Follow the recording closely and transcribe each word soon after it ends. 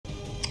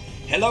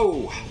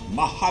Hello,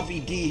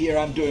 MojaveD here.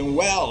 I'm doing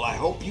well. I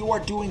hope you are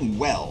doing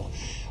well.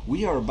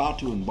 We are about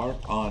to embark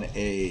on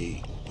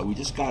we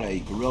just got a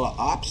guerrilla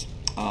ops,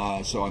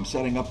 so I'm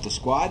setting up the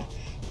squad,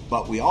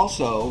 but we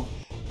also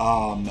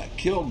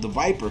killed the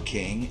Viper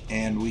King,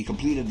 and we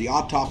completed the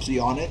autopsy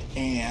on it,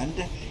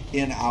 and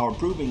in our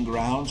proving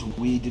grounds,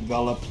 we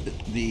developed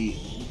the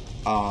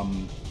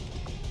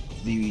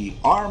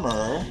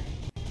armor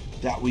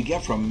that we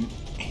get from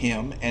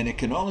him, and it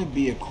can only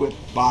be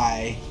equipped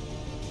by...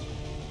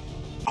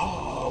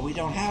 Oh, we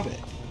don't have it.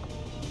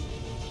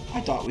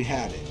 I thought we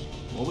had it.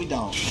 Well, we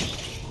don't.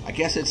 I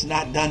guess it's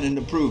not done in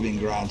the proving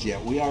grounds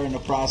yet. We are in the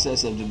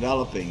process of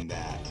developing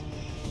that.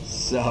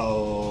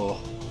 So,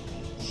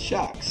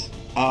 shucks.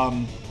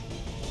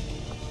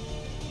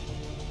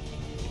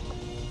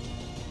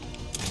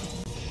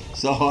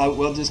 So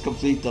we'll just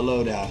complete the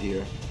loadout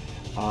here.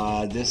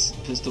 This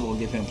pistol will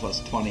give him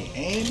plus 20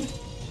 aim.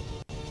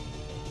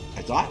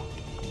 I thought.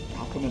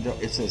 How come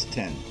it says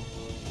 10?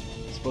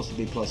 It's supposed to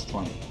be plus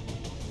 20.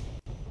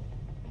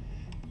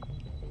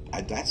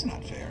 That's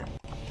not fair.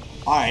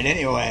 Alright,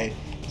 anyway,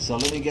 so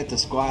let me get the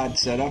squad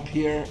set up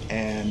here,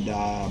 and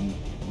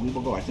we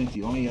will go. I think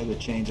the only other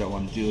change I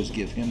want to do is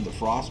give him the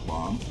frost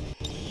bomb,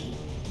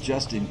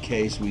 just in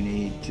case we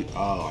need to...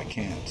 Oh, I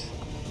can't.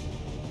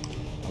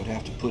 I would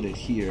have to put it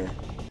here,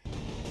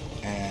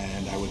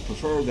 and I would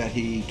prefer that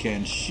he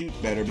can shoot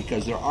better,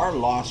 because there are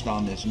lost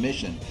on this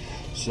mission,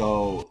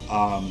 so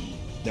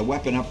the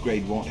weapon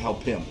upgrade won't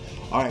help him.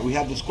 Alright, we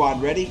have the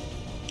squad ready.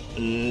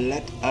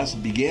 Let us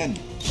begin.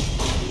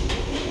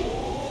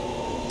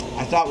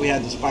 I thought we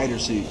had the spider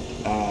suit,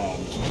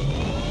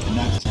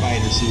 not the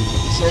spider suit,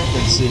 but the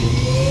serpent suit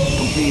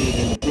completed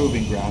in the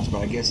proving grounds,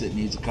 but I guess it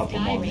needs a couple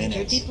more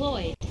minutes.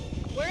 Deployed.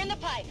 We're in the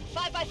pipe,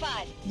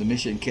 5x5. The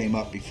mission came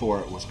up before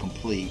it was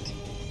complete.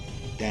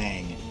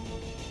 Dang.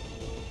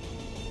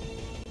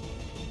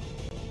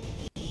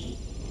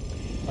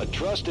 A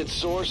trusted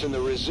source in the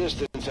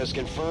Resistance has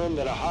confirmed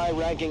that a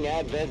high-ranking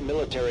Advent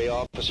military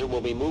officer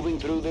will be moving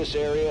through this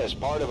area as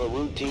part of a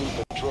routine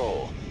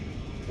patrol.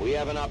 We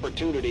have an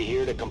opportunity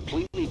here to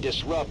completely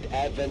disrupt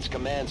Advent's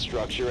command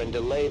structure and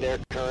delay their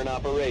current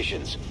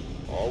operations.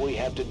 All we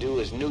have to do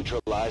is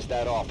neutralize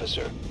that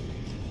officer.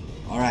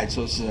 Alright,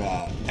 so it's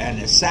an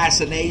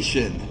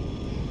assassination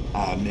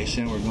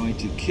mission. We're going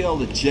to kill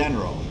the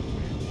general.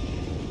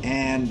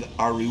 And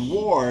our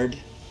reward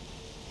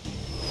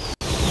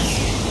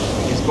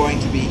is going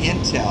to be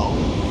intel.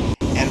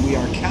 And we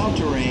are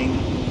countering...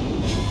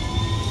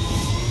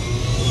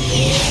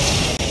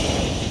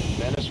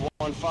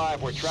 1-5,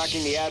 we're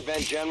tracking the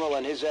Advent General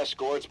and his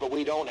escorts, but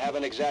we don't have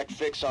an exact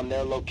fix on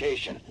their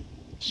location.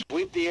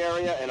 Sweep the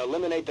area and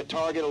eliminate the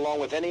target along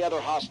with any other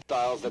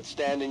hostiles that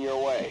stand in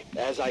your way.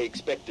 As I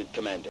expected,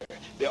 Commander.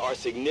 There are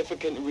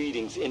significant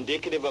readings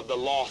indicative of the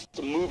lost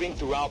moving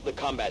throughout the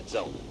combat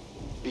zone.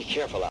 Be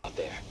careful out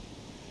there.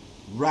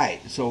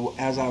 Right, so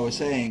as I was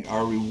saying,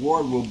 our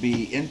reward will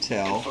be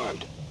intel.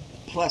 Confirmed.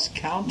 Plus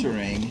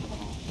countering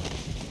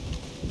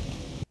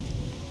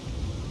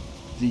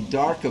the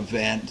dark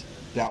event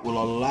that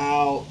will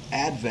allow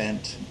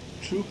Advent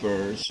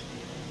troopers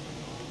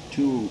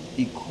to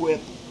equip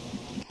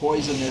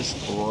poisonous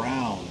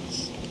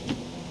rounds.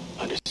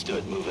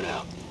 Understood. Moving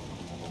out.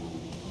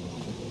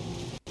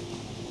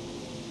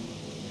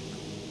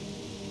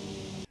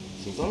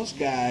 So those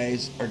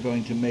guys are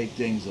going to make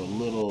things a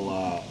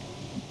little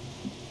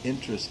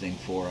interesting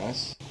for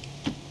us.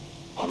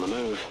 On the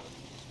move.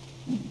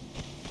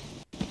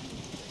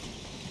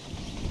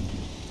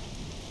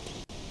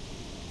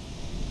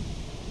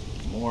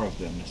 More of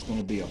them. There's going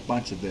to be a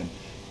bunch of them.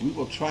 We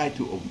will try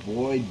to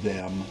avoid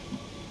them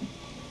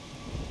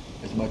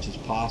as much as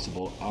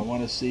possible. I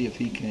want to see if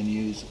he can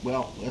use...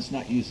 Well, let's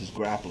not use his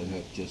grappling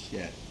hook just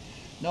yet.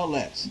 No,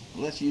 let's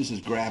use his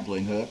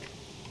grappling hook.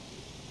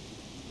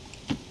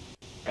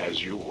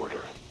 As you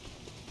order.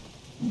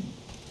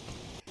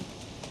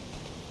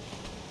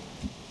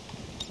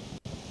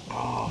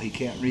 Oh, he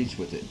can't reach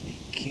with it. He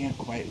can't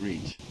quite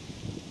reach.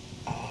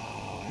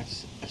 Oh,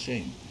 that's a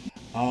shame.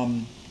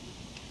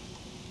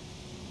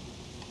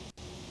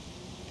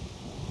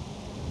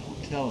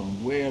 Tell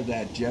him where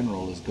that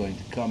general is going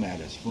to come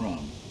at us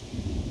from.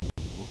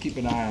 We'll keep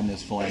an eye on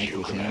this flank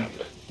with him.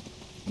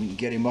 We can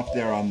get him up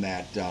there on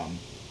that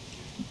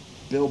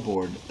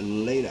billboard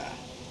later.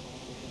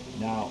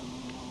 Now,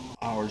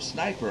 our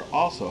sniper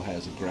also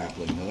has a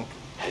grappling hook.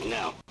 Heading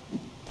out.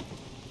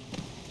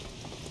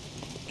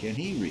 Can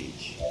he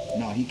reach?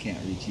 No, he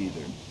can't reach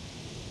either.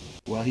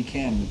 Well, he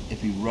can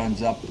if he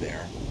runs up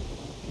there.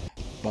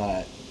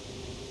 But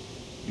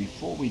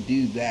before we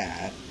do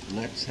that,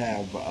 let's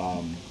have...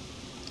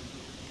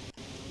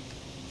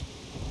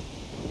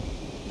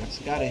 Let's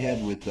scout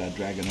ahead with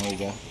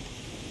Dragonova,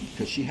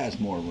 because she has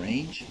more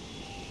range.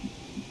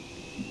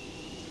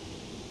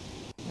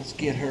 Let's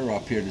get her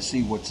up here to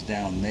see what's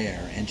down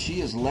there, and she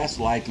is less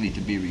likely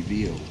to be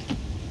revealed.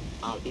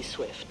 I'll be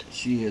swift.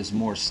 She is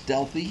more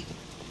stealthy.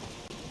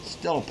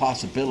 Still a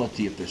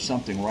possibility if there's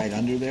something right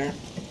under there.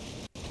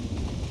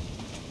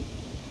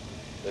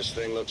 This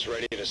thing looks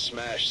ready to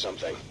smash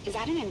something. Is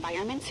that an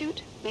environment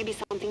suit? Maybe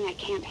something that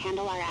can't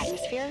handle our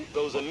atmosphere?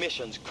 Those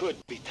emissions could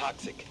be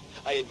toxic.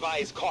 I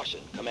advise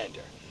caution,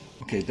 Commander.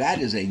 Okay, that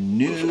is a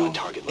new on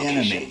target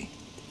location. enemy.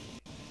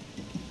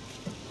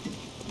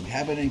 We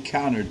haven't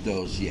encountered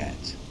those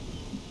yet.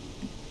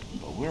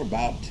 But we're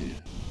about to.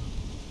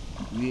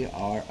 We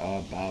are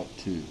about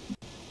to.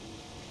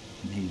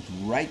 And he's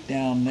right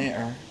down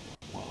there.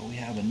 Well, we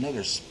have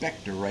another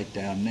Spectre right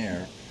down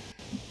there.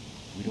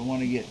 We don't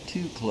want to get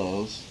too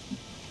close.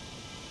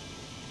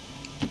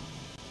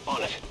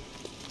 On it.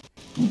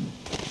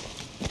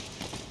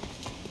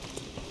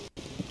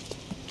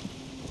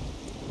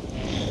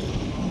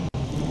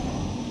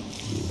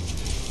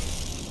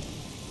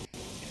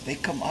 If they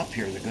come up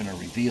here, they're going to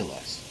reveal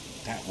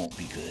us. That won't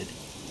be good.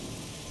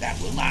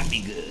 That will not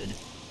be good.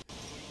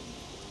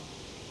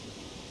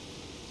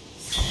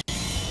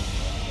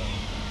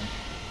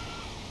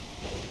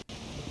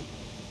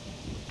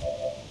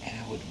 And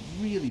I would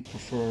really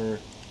prefer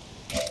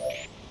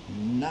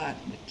not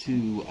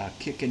to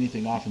kick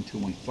anything off until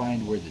we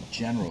find where the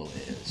general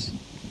is.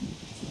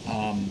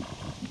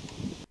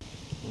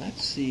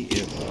 Let's see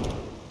if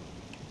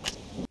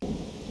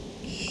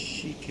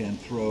she can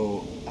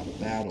throw a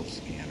battle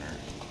scanner.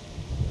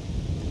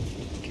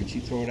 Can she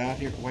throw it out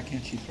here? Why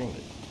can't she throw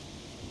it?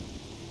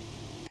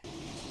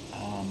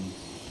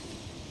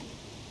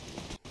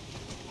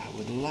 I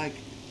would like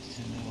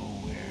to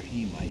know where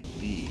he might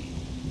be.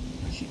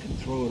 She can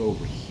throw it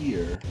over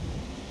here.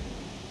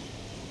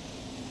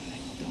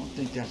 I don't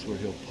think that's where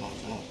he'll pop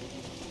up.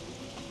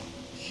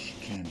 She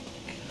can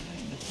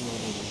kind of throw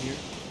it over here.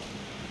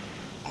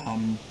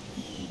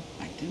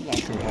 I do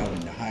like her having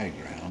the high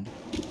ground.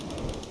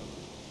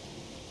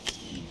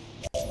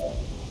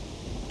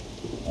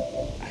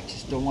 I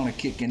just don't want to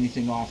kick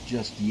anything off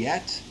just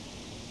yet.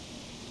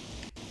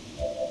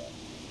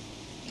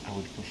 I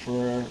would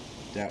prefer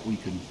that we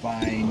can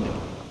find the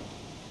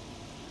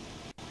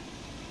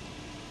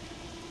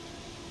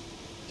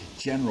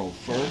general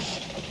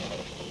first.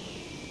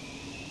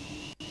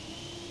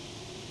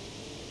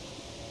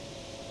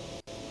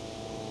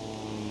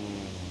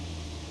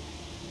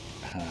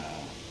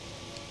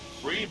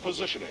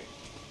 Repositioning.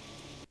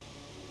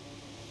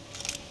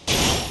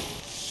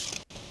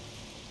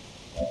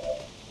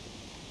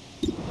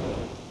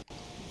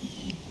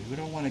 We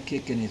don't want to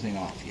kick anything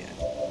off yet.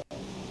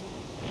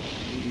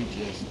 We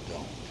just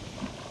don't.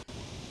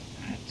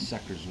 That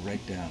sucker's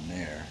right down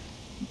there.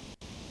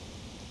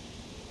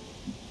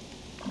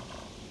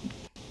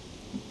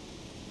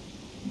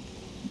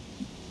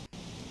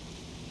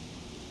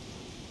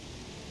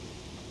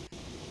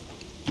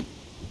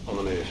 On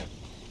the move.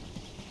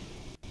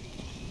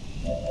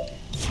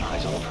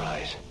 Eyes on the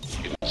prize.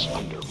 It's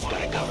under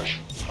got it covered.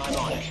 I'm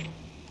on it.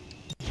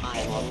 I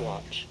am on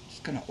watch.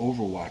 Just gonna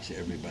overwatch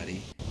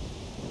everybody.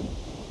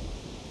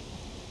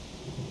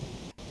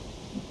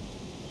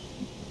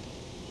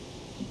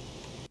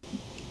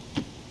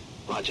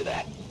 Roger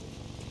that.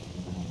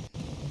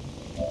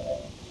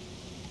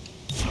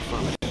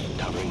 Affirmative.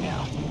 Covering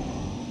now.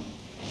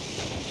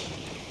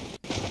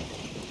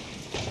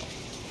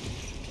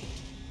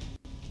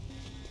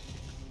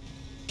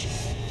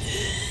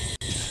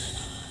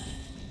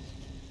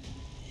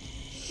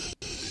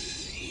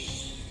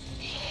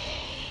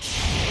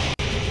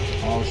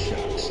 Oh,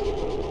 shucks.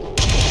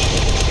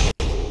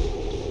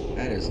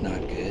 That is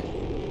not good.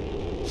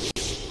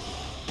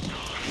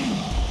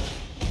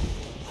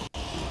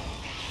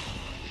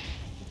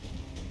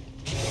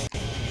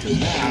 Because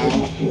now,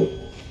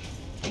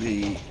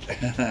 the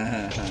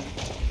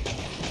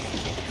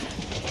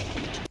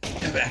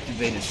have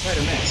activated quite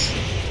a mess.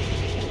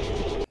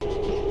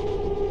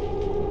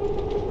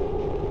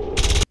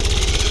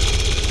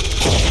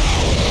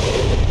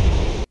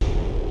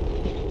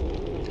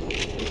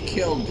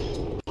 Killed.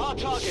 Hard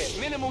target,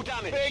 minimal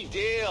damage. Big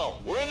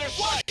deal. We're in their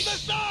sights. The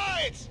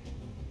sides!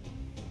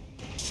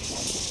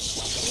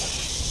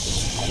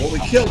 Well, we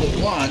killed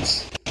it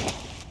once.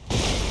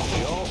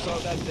 We all saw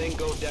that thing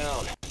go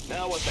down.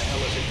 Now what the hell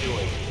is it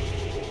doing?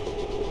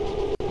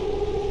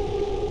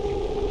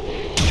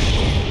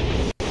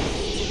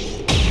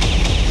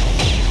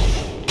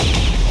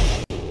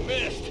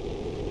 Missed.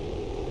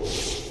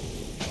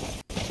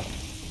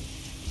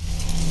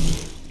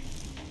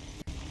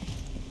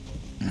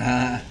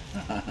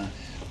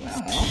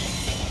 Well,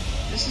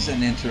 this is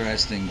an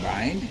interesting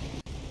bind.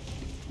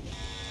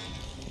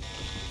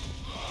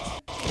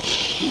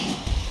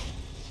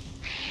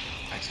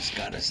 I just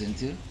got us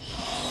into.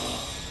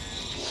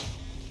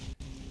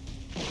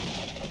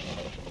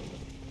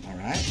 All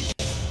right.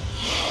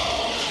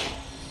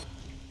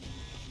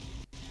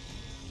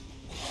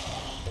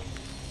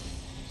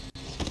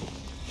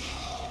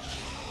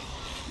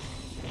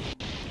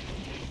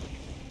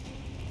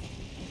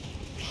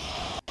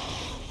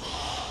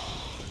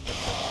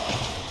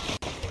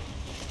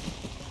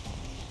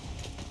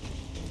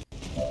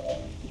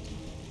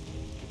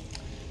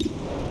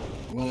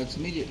 Well, let's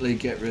immediately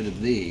get rid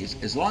of these.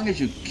 As long as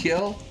you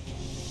kill,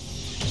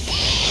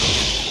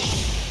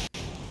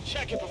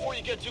 Check it before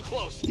you get too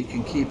close. you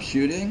can keep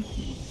shooting.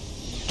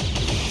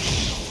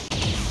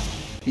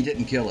 He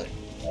didn't kill it.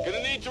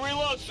 Gonna need to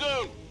reload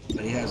soon.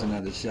 But he has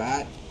another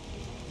shot.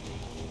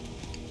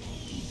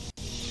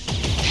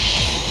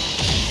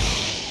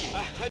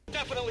 I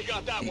definitely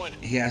got that one.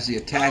 He has the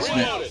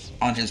attachment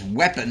on his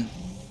weapon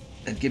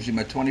that gives him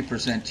a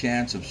 20%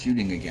 chance of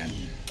shooting again.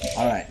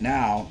 Alright,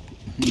 now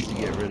we need to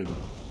get rid of...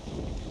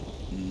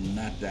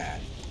 Not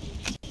that.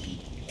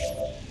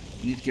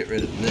 We need to get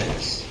rid of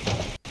this.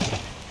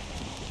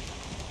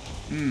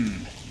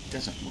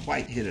 Doesn't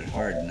quite hit it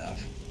hard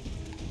enough.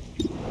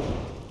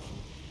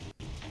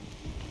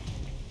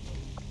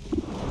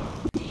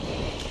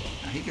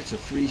 Now he gets a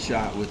free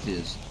shot with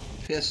his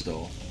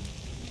pistol.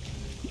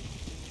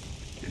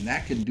 And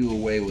that can do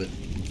away with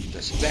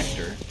the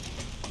Spectre.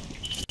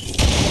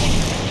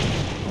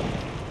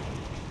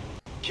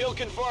 Kill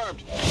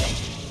confirmed.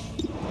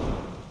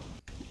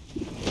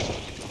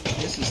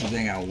 This is the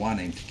thing I want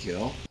him to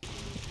kill.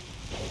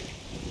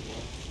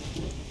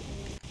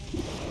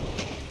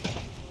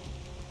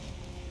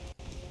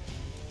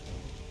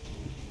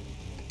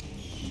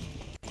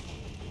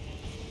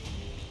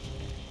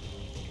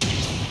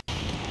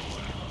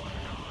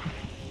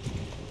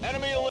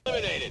 Enemy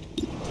eliminated.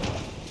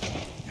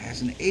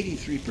 Has an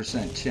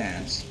 83%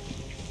 chance.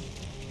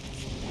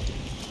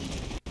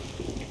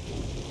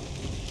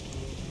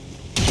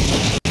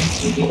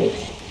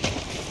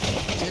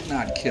 Did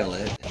not kill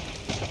it.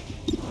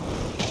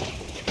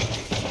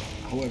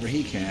 However,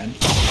 he can.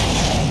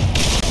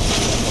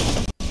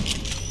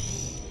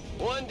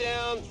 One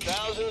down,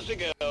 thousands to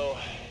go.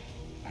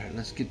 Alright,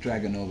 let's get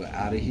Dragonova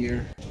out of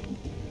here.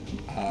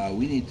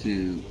 We need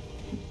to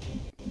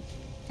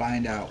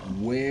find out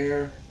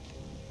where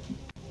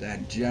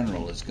that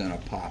general is going to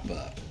pop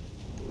up.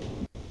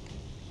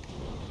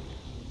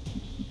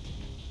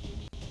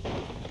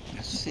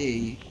 Let's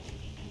see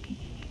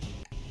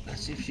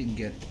if she can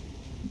get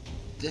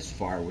this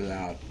far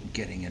without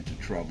getting into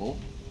trouble.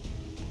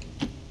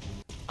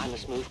 I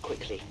must move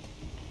quickly.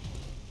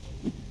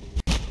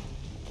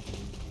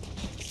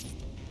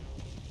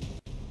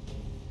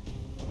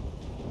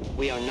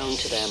 We are known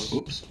to them.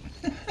 Oops.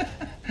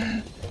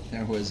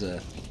 There was a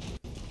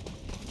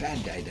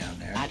bad guy down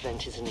there.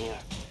 Advent is near.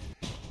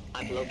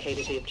 I've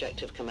located the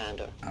objective,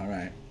 Commander. All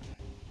right.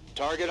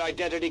 Target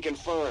identity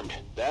confirmed.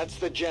 That's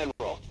the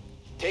general.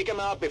 Take him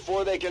out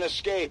before they can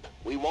escape.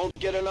 We won't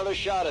get another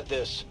shot at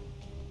this.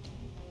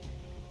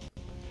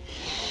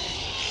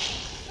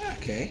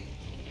 Okay.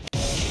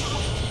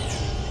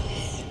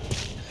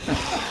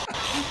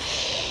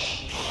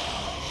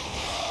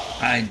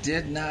 I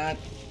did not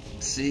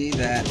see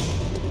that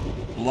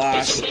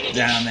loss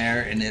down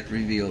there, and it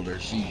revealed her.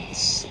 She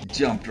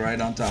jumped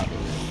right on top of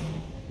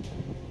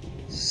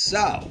it.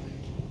 So,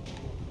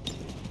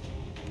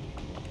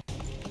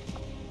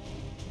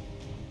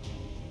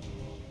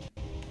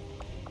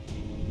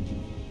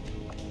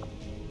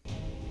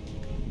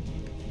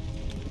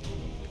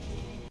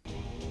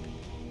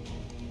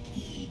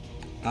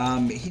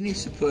 he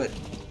needs to put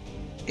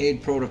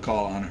aid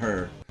protocol on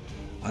her,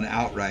 on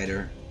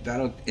Outrider.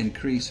 That'll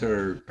increase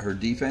her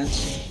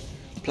defense.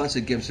 Plus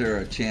it gives her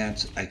a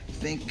chance, I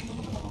think,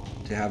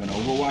 to have an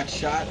Overwatch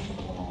shot.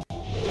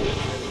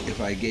 If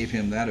I gave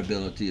him that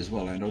ability as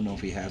well. I don't know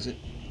if he has it.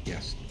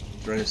 Yes.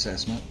 Threat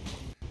assessment.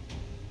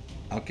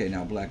 Okay,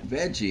 now Black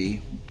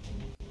Veggie.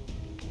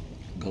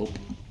 Gulp.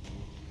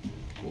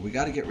 Well, we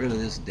got to get rid of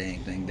this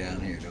dang thing down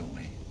here, don't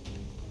we?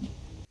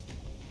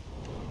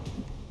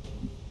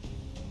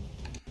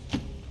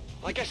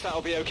 I guess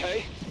that'll be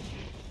okay.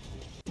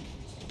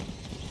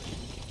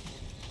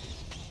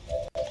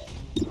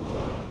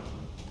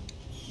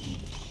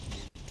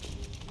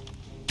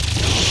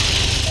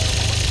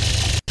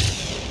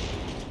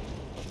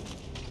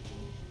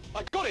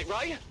 I got it,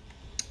 right?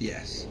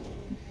 Yes.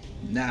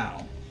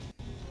 Now,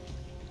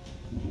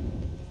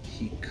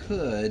 he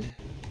could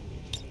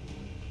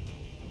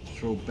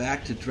throw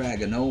back to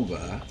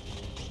Dragonova.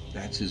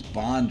 That's his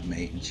bond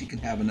mate, and she can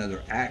have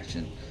another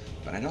action.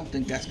 But I don't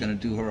think that's going to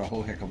do her a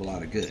whole heck of a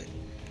lot of good.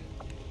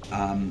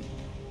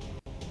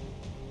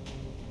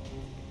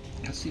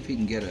 Let's see if he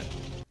can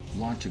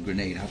launch a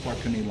grenade. How far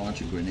can he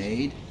launch a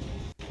grenade?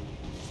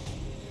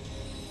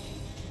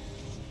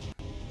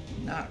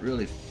 Not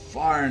really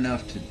far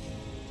enough to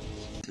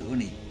do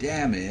any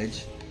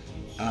damage,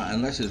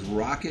 unless his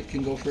rocket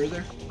can go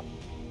further.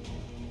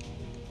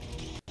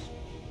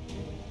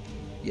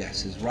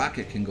 Yes, his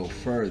rocket can go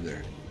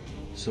further.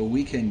 So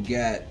we can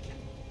get...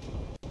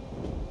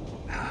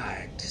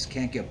 I just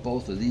can't get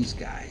both of these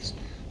guys.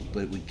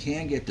 But we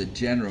can get the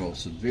general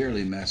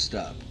severely messed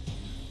up.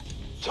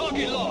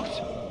 Target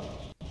locked.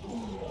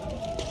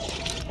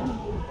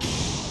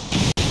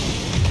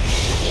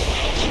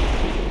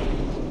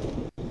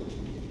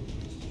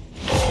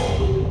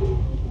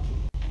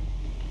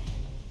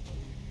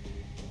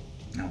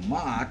 Now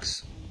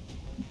Mox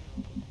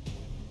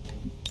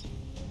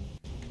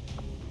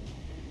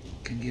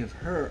can give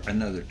her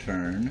another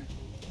turn.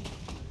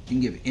 You can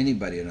give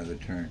anybody another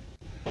turn.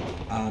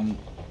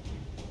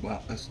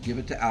 Well, let's give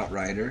it to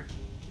Outrider.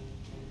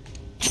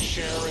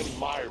 Sharing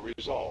my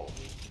resolve.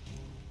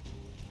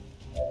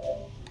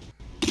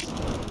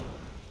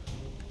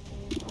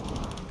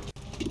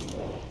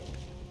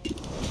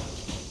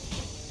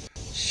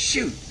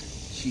 Shoot!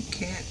 She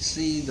can't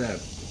see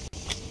the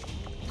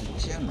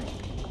general.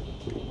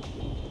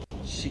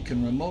 She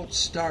can remote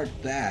start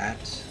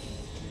that,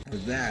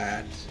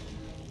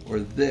 or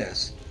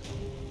this.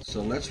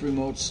 So let's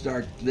remote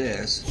start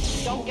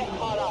this. Don't get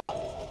caught up.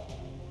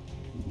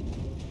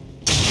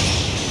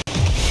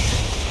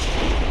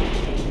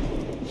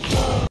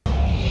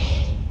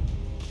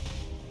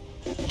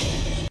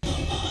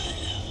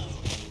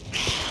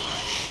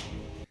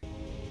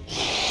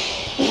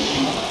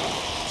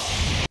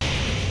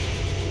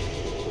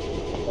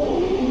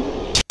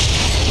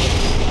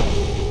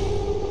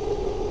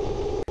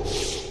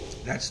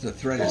 That's the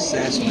threat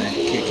assessment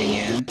kicking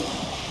in.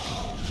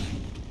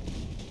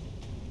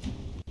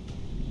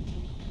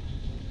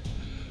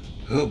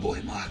 Oh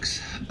boy,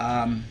 Mox.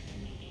 I'm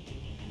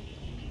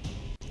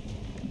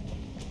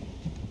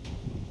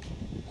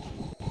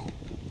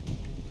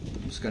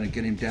just going to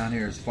get him down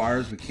here as far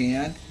as we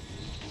can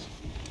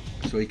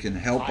so he can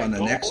help on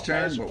the next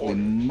turn, but we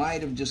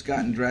might have just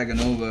gotten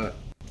Dragonova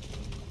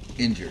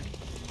injured.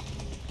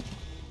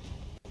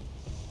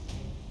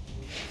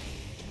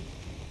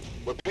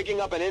 We're picking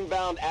up an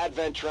inbound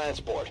Advent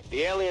transport.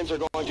 The aliens are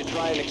going to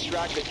try and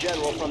extract the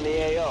general from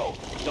the AO.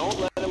 Don't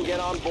let them get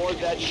on board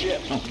that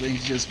ship. Oh,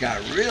 things just got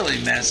really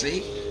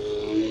messy.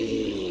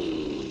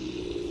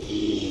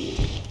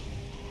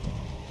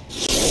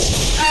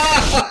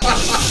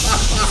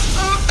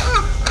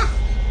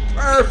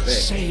 Perfect.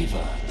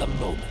 Savor the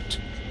moment.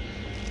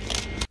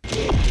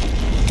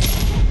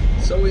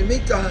 So we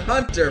meet the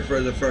Hunter for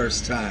the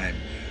first time.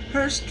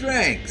 Her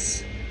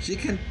strengths: she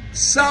can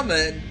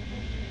summon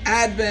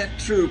Advent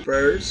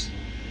troopers.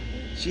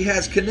 She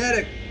has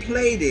kinetic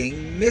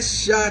plating.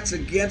 Missed shots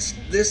against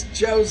this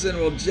chosen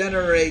will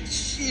generate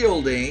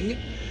shielding,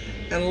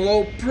 and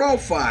low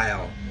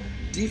profile.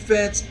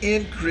 Defense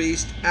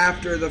increased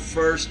after the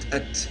first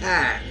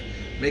attack,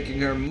 making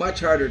her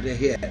much harder to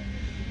hit.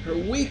 Her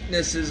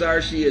weaknesses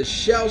are she is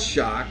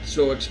shell-shocked,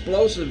 so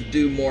explosives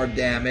do more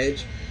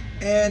damage,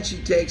 and she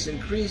takes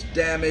increased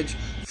damage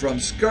from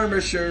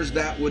skirmishers.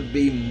 That would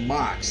be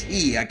Mox.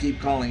 I keep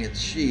calling it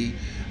she.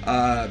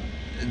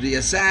 The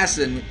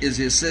assassin is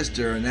his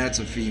sister, and that's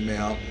a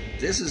female.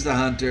 This is the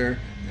Hunter,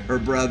 her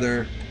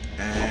brother,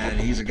 and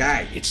he's a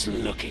guy. It's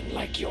looking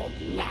like your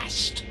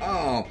last.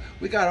 Oh,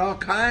 we got all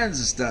kinds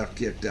of stuff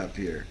kicked up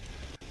here.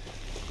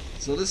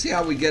 So let's see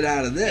how we get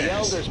out of this. The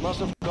Elders must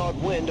have caught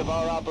wind of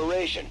our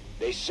operation.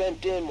 They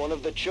sent in one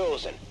of the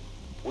chosen.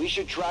 We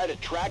should try to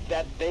track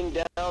that thing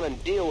down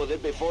and deal with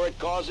it before it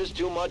causes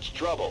too much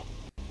trouble.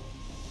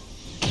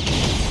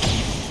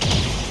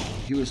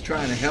 He was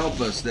trying to help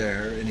us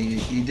there, and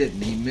he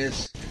didn't. He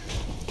missed.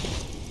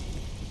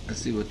 Let's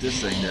see what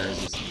this thing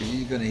does. Is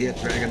he going to hit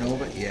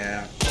Dragonova?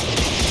 Yeah.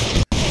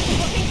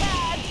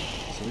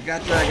 So we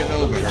got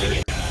Dragonova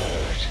hurt.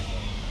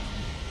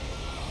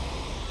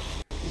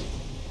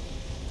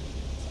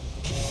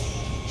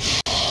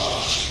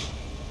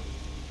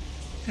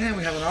 And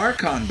we have an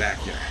Archon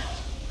back there.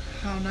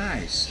 How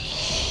nice.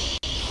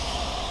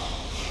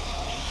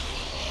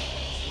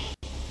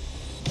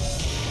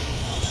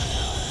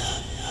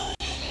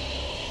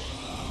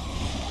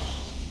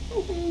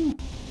 Woohoo.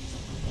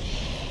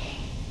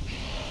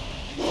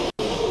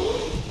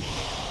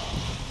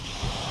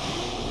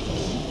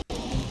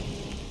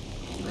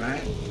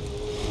 Right?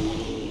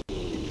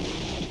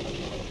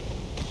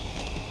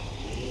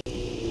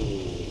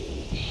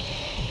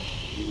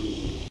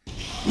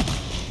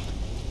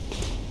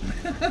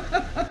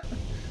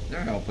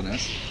 They're helping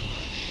us.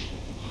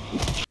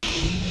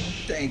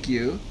 Thank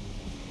you.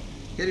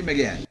 Hit him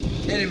again.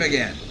 Hit him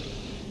again.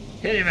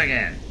 Hit him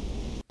again.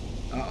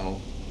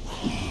 Uh-oh.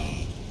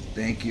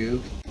 Thank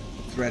you.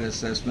 Threat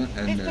assessment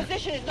and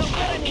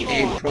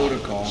aid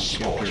protocol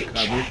kept her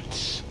covered.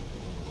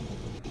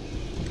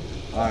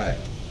 Alright.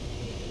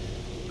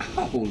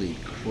 Holy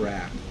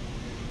crap.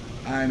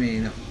 I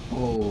mean,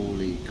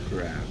 holy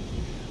crap.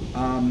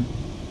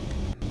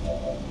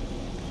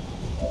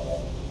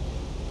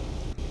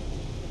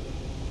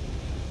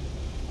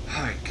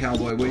 Alright,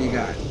 Cowboy, what do you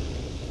got?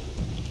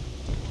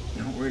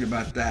 Not worried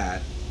about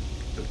that.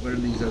 But what are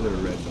these other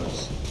red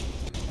bugs?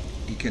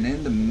 He can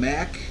end the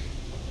mech.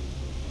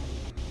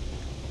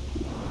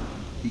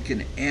 He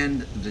can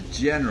end the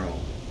general.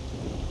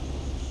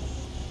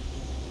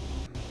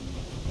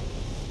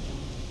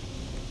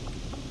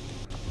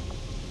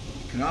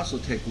 He can also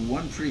take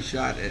one free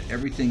shot at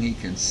everything he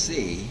can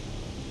see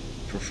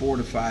for 4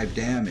 to 5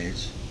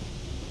 damage.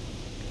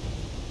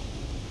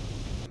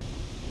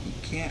 He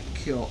can't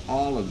kill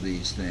all of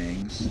these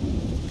things,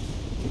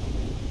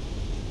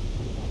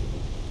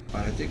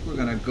 but I think we're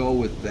going to go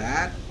with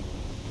that.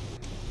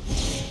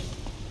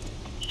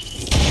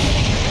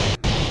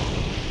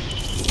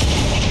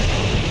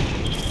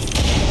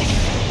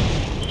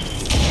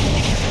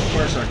 Of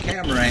course, our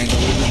camera angle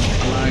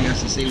isn't allowing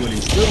us to see what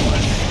he's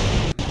doing.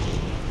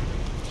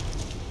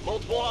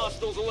 Multiple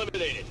hostiles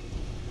eliminated.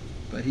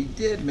 But he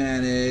did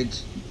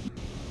manage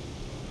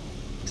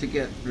to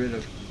get rid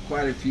of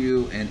quite a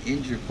few and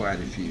injure quite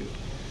a few.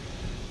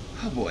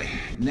 Oh boy.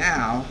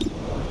 Now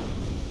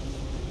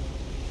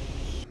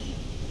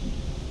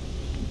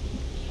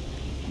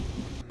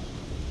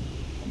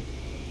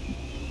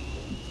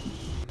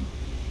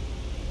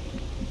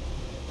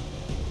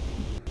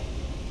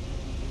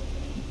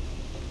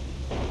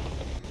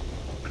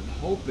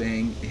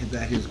hoping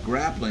that his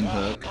grappling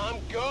hook I'm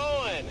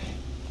going.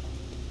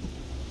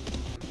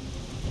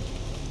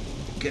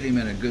 get him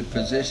in a good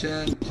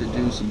position to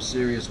do some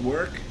serious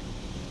work.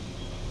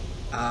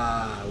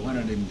 I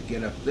wanted him to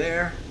get up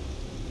there,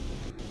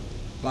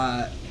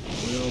 but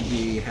we'll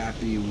be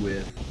happy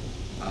with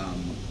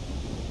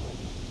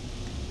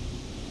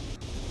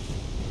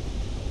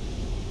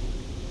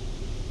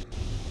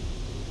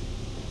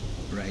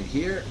right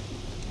here.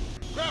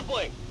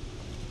 Grappling.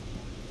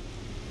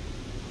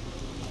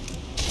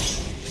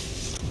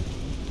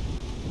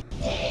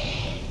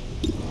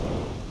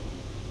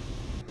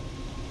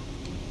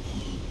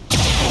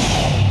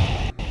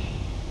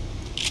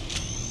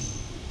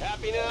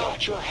 Happy now?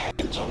 Got your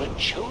hands on a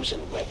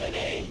chosen weapon,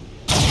 eh?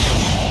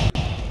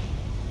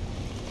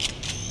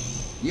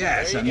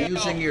 Yes, There I'm you go.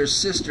 using your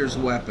sister's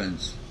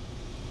weapons.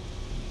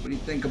 What do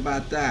you think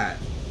about that?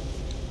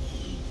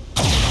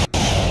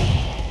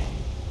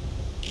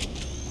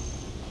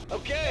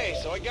 Okay,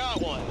 so I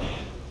got one.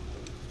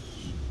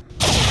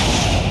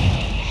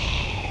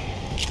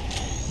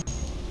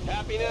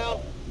 Happy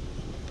now?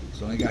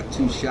 So I got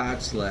 2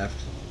 shots left.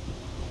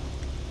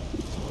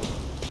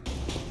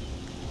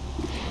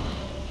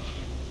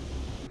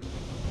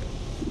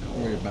 Don't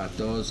worry about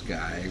those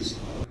guys.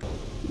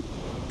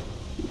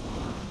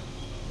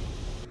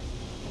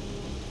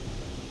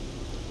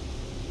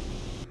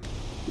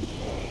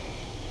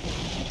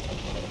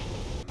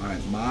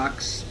 Alright,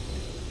 Mox.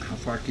 How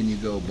far can you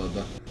go,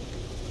 Bubba?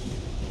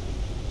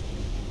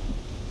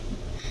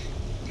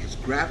 His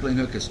grappling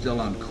hook is still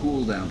on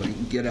cooldown, but he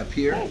can get up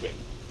here. Moving.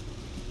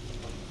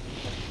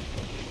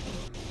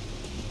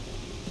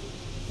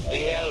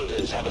 The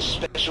Elders have a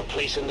special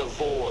place in the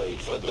void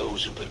for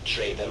those who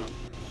betray them.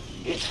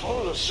 It's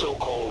full of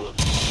so-called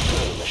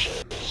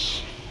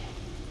skirmishers.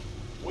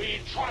 We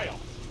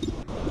triumph.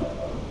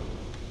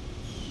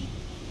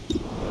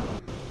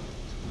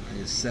 He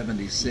is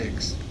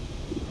 76.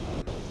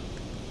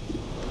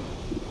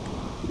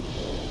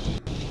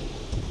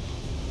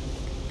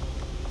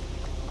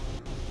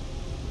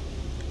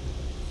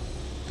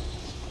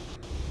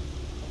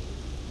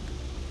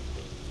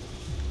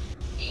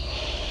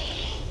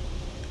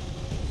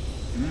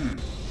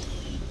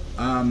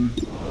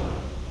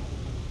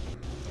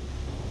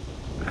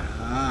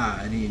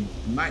 And he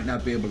might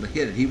not be able to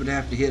hit it. He would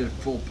have to hit it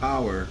full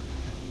power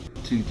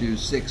to do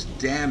 6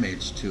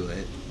 damage to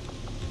it.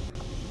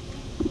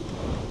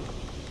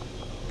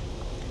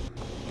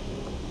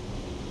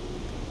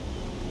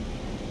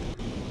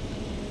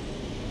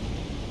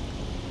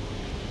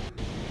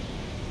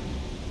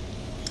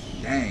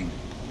 Dang.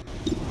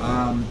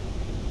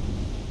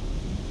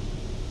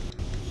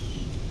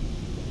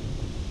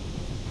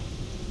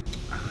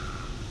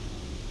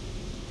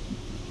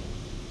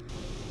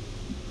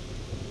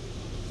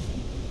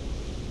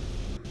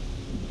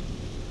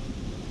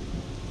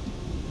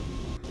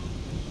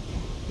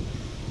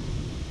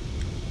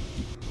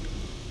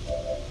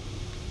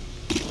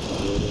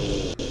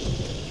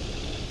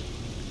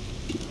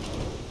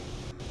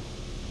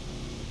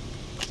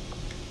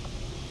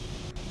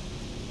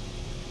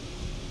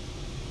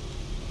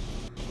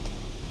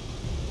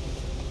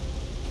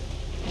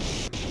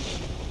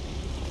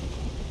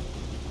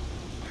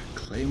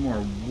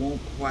 Claymore won't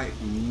quite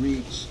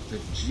reach the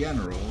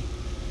general.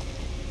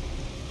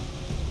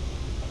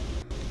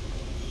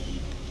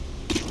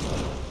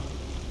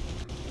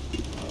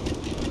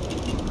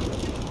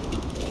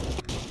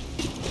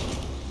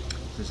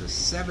 There's a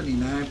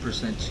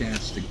 79%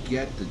 chance to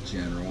get the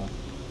general.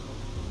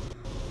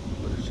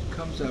 But if she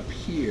comes up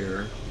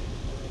here,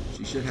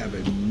 she should have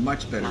a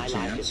much better My life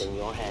chance. is in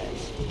your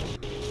hands.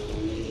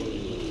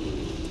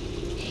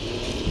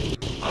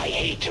 I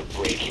hate to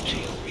break it to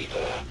you,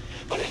 Reaper,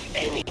 but if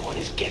anyone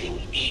is getting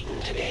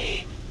eaten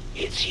today,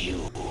 it's you.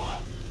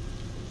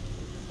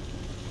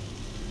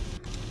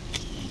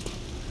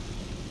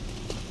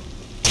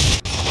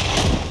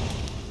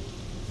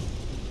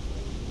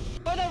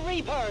 For the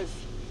Reapers!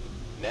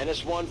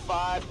 Menace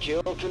 1-5,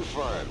 kill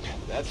confirmed.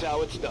 That's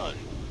how it's done.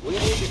 We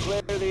need to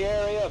clear the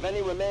area of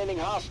any remaining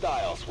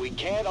hostiles. We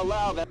can't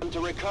allow them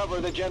to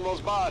recover the General's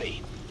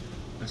body.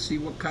 Let's see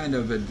what kind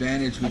of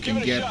advantage we I'll give can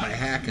it a get shot. by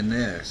hacking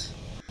this.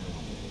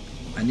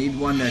 I need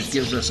one that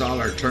gives us all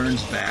our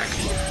turns back.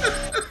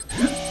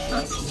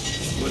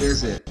 What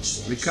is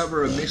it?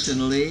 Recover a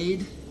mission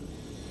lead?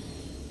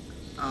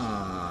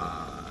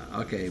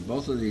 Okay,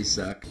 both of these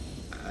suck.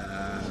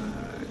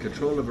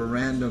 Control of a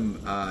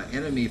random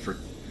enemy for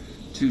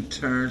 2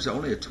 turns,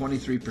 only a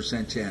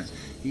 23% chance.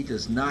 He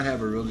does not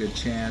have a real good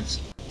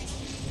chance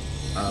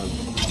of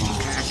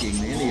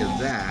hacking any of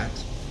that.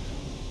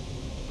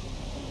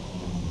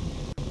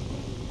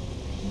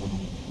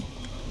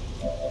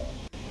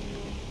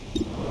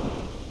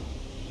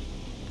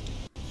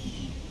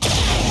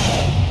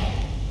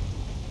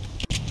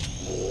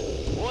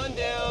 One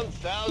down,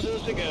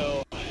 thousands to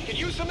go. Could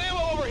use some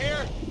ammo over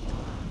here.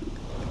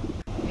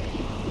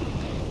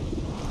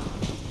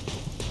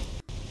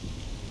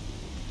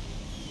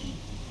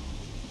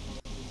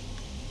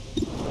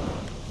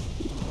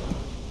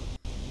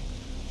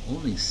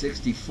 Only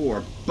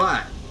 64,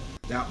 but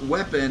That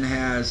weapon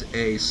has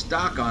a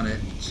stock on it,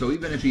 so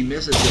even if he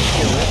misses, he'll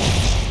kill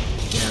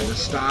it. Yeah, the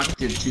stock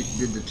did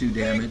the 2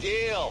 damage.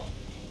 Big deal.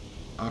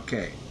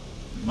 Okay,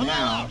 I'm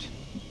now, out.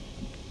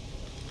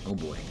 oh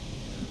boy.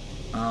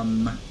 I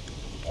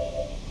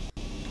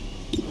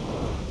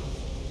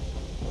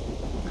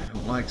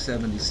don't like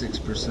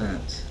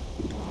 76%.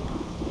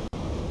 I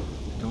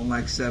don't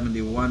like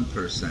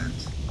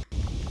 71%.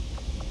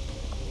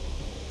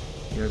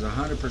 There's a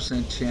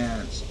 100%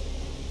 chance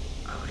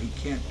he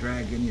can't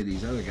drag any of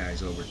these other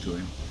guys over to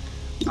him.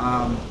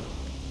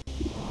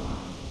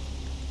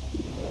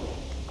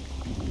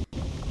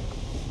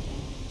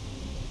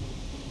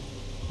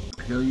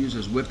 He'll use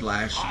his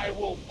whiplash. I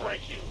will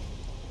break you.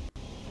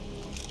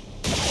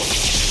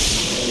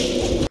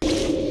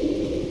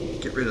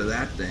 Get rid of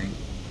that thing.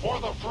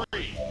 For the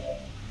free.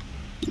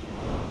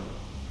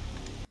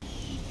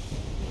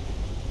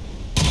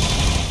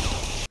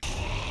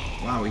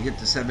 Wow, he hit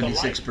the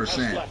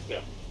 76%.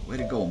 Way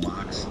to go,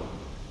 Mox.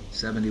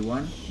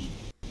 71.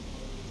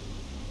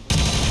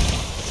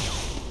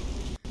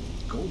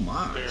 Go,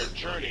 Mox. Their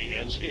journey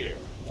ends here.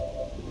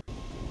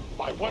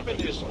 My weapon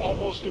is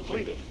almost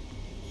depleted.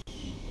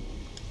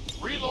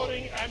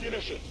 Reloading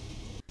ammunition.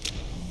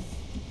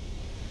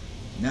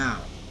 Now.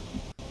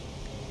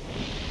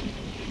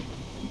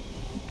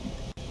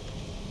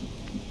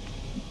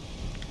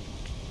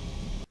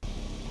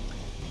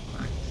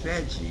 Black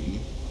Veggie.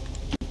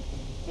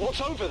 What's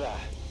over there?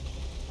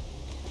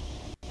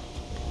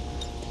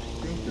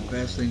 I think the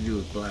best thing to do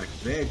with Black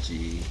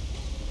Veggie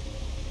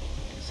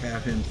is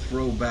have him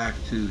throw back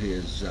to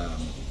his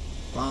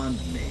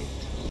bondmate.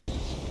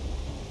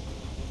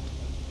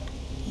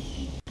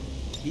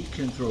 He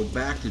can throw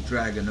back to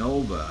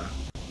Dragonova,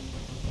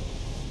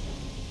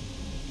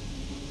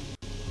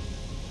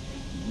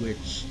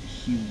 which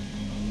he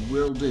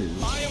will do.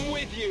 I am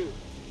with you.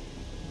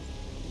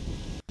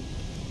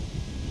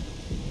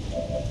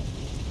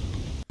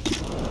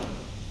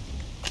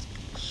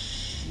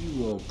 She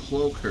will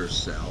cloak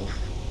herself.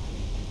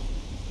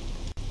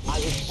 I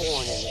was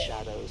born in the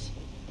shadows.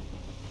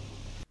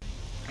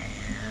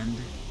 And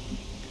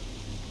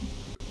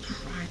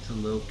try to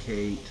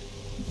locate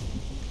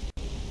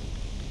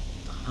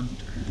the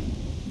hunter.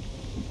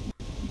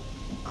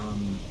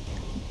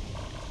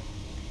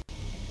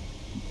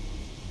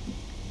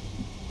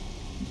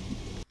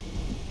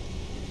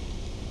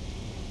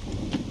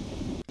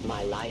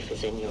 My life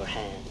is in your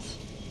hands.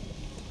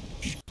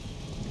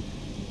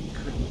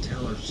 Couldn't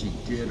tell if she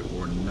did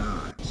or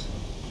not.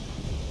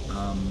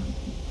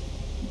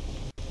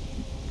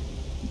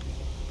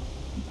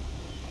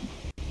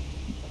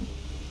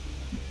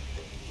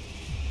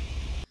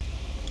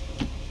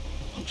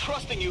 I'm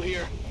trusting you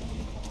here.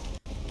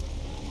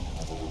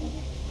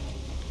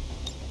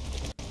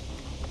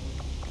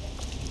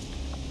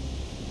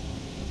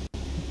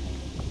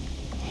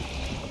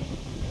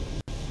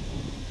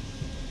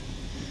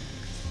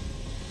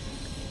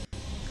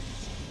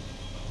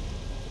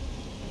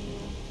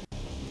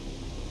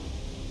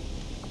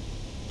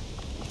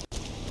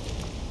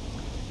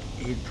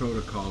 Aid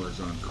protocol is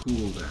on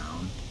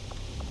cooldown.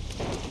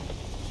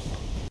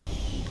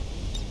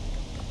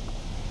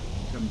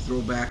 Come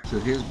throw back to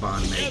his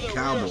bondmate, Together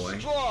Cowboy. we are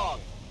strong.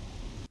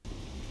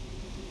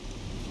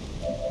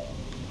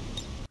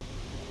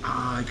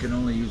 Ah, I can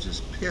only use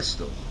his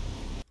pistol.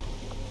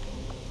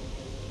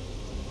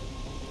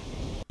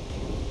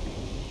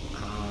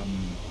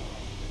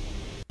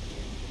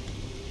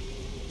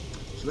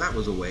 So that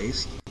was a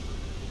waste.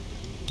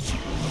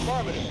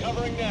 Affirmative,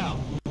 covering now.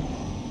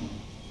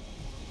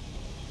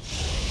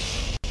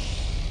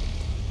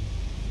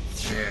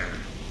 There.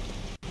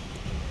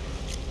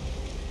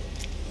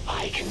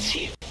 I can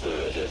see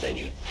further than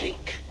you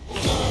think.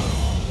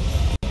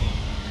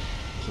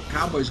 So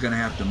Cowboy's going to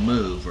have to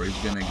move or he's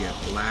going to get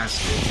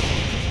blasted.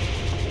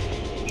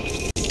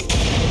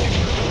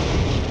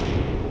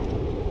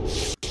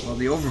 Well,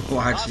 the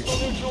Overwatch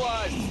Hostile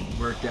neutralized.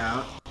 worked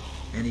out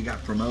and he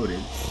got promoted.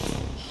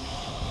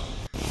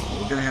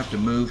 We're going to have to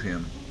move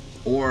him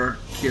or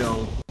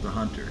kill the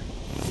hunter.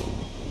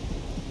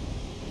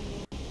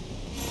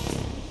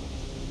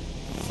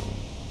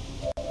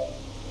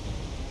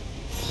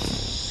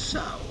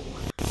 So,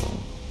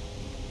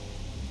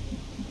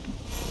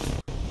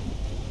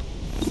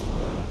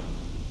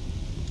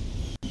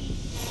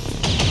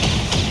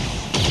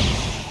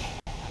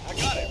 I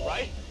got it,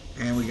 right?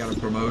 and we got a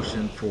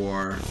promotion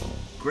for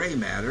Gray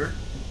Matter.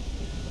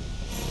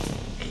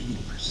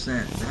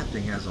 80%. That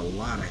thing has a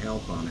lot of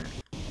health on it.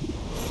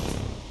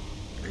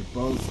 They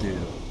both do.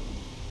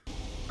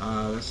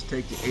 Let's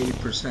take the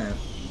 80%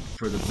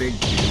 for the big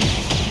dude.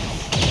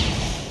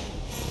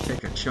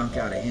 Take a chunk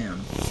out of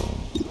him.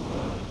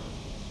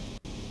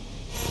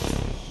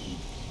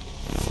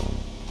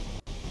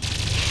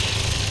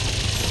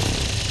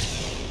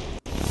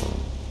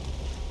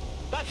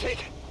 That's it.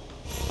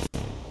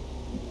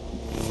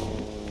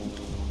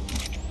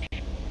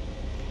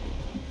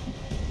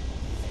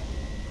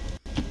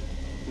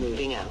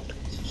 Moving out.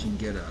 So she can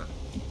get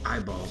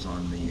eyeballs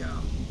on the...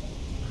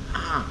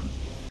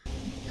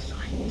 it's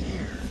right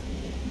there.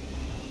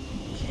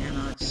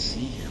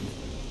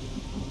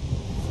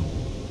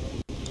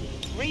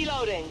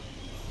 Reloading.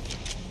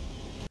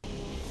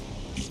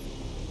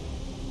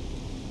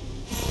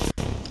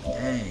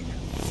 Dang.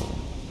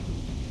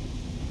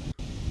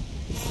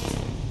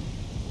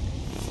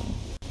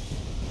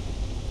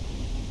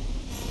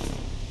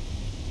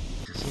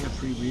 Does he have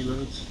free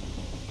reloads?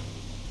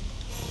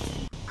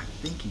 I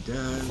think he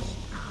does.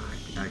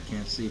 I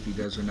can't see if he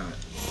does or not.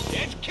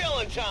 It's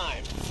killing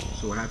time!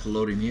 So we'll have to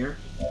load him here.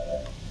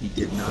 He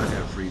did not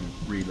have free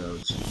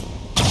reloads.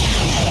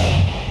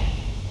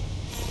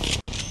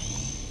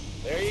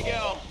 There you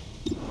go.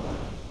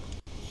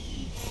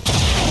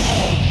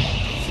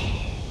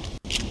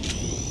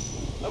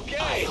 Okay,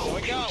 I so we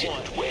hope you got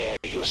one. didn't wear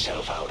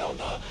yourself out on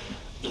the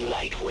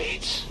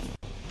lightweights.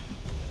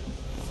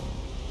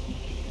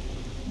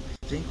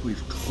 I think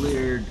we've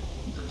cleared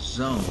the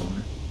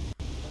zone.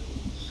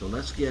 So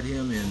let's get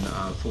him in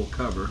full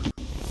cover.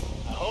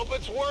 I hope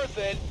it's worth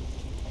it.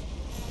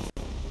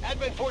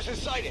 Advent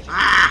forces sighted.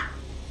 Ah!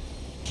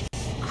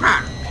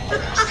 Crap!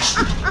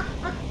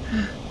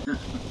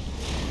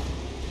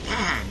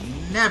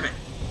 Dang-nabbit!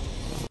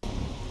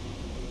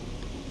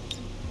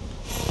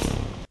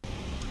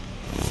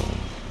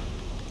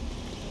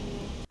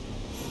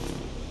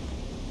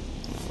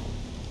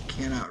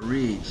 Cannot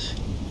reach.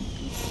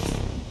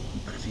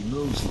 But if he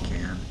moves, he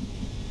can.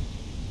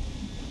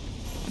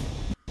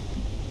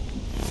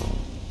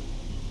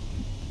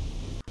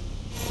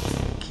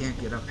 Can't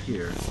get up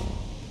here.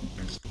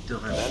 And still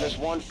have Menace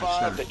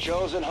 1-5, the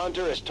chosen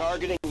hunter is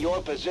targeting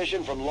your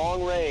position from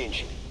long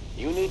range.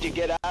 You need to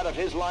get out of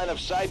his line of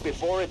sight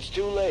before it's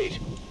too late.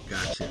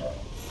 Gotcha.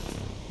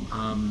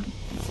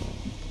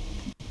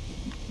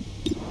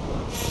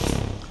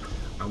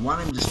 I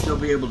want him to still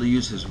be able to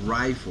use his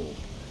rifle.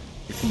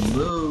 If he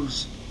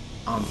moves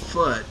on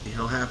foot,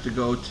 he'll have to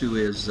go to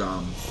his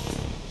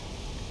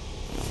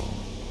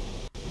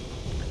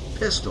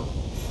pistol.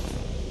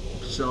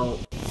 So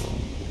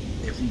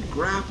if he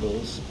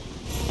grapples,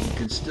 he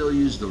can still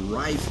use the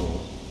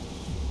rifle.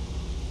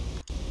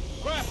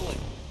 Grappling.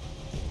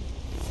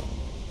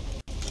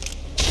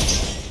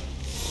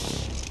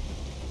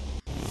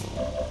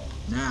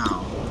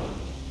 Now,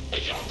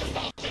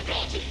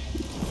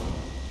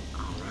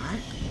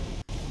 alright.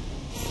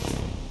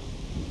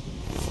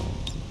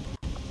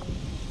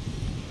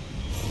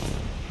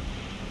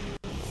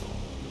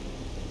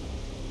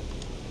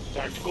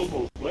 Tactical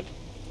movement.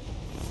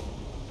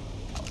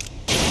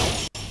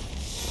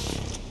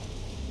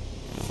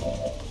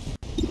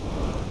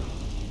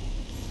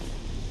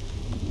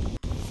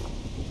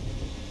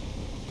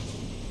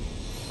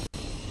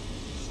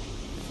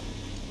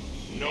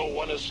 No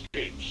one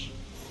escapes.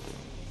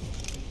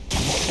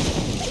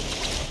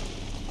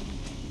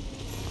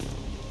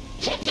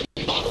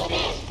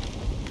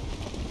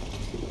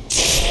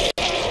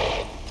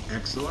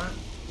 Excellent.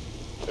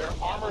 Their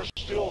armor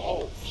still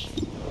holds.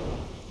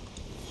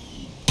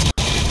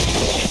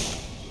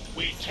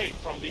 We take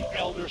from the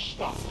elder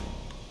stock.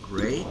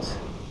 Great.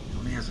 He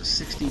only has a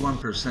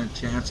 61%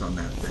 chance on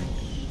that thing.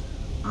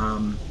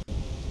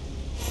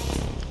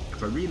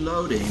 If I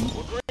reload him,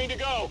 We're green to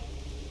go.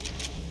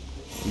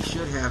 he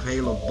should have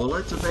Halo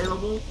bullets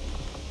available.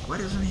 Why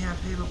doesn't he have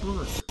Halo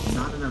bullets?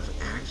 Not enough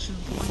action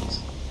points?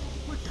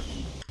 What the?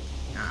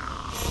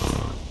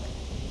 Ah,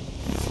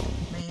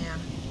 man.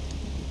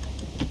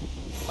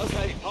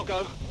 Okay, I'll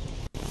go.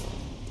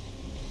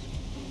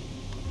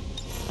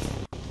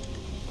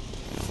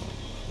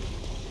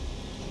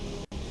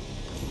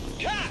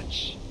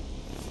 Catch!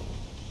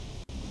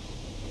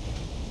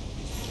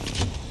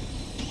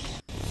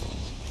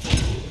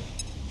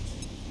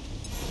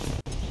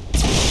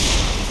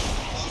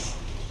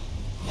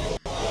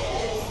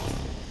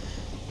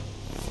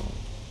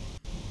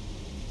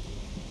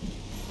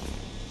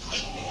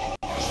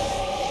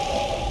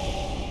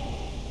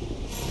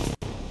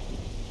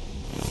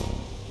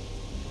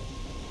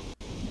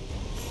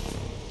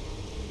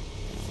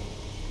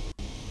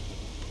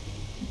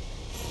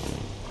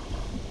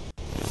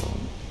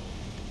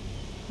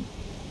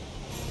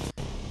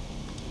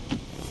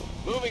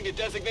 Moving to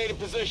designated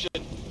position.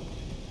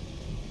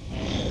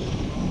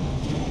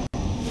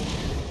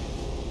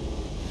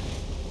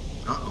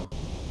 Uh-oh.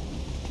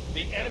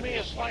 The enemy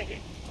is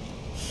flanking.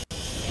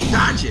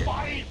 Dodge it!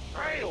 Body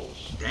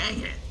fails.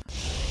 Dang it.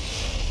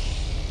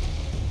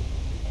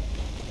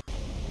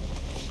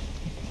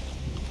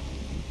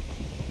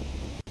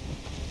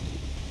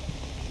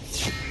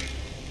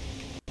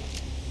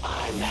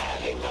 I'm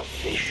having a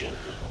vision.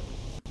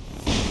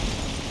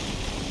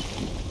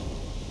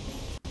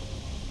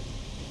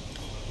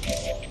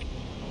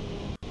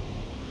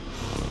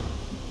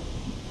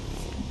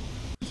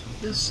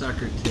 This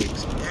sucker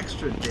takes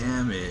extra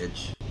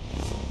damage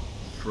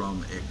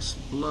from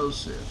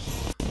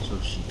explosives. So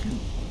if she can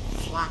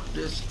plop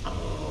this,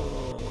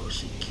 oh,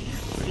 she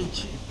can't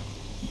reach him.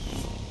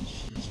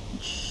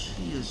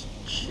 She is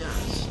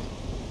just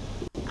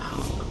out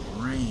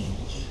of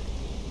range.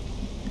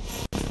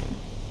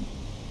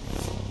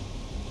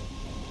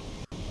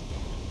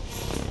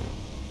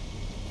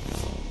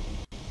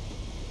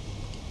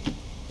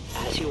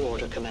 As you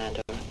order,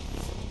 Commander.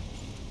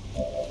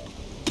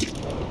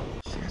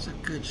 She has a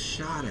good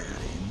shot at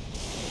him.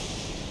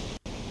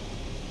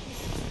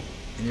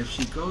 And if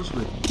she goes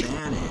with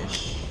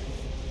Banish,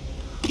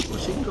 or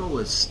she can go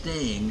with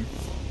Sting,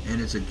 and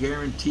it's a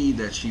guarantee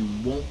that she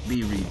won't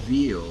be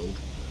revealed,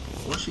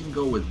 or she can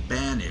go with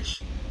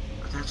Banish,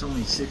 but that's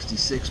only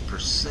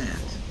 66%.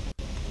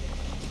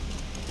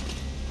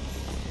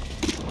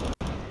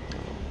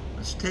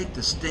 Let's take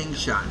the Sting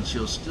shot, and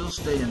she'll still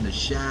stay in the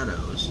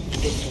shadows.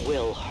 This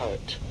will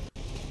hurt.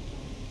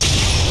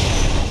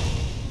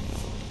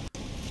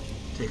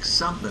 Take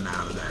something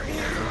out of that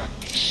now.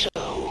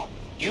 So,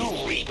 you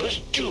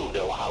Reapers do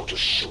know how to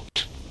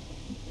shoot.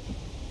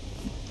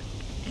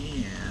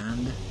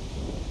 And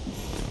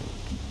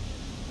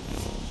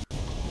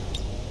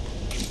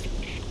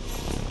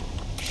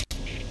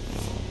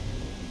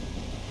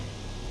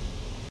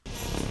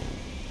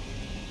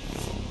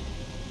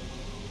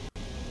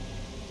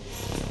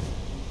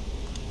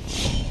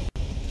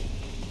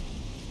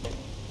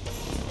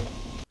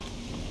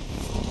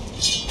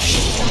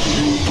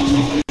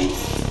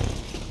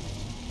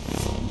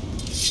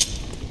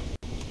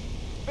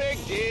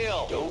Big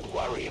deal. Don't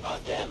worry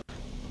about them.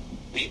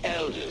 The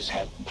Elders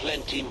have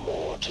plenty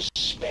more to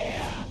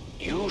spare.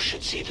 You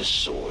should see the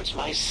swords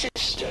my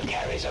sister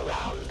carries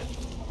around.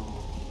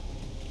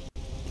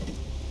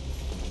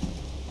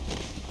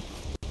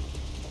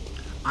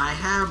 I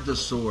have the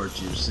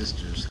swords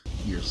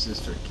your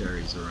sister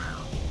carries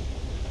around.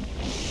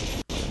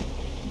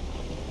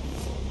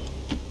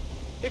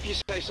 If you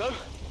say so.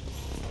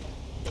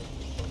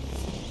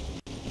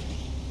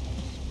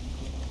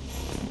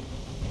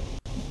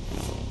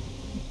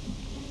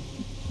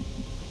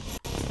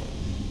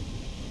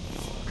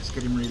 Let's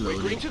get him We're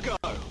reloaded green to go.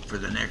 for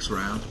the next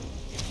round.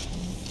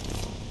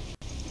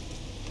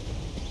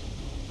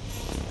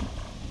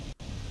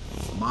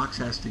 Mox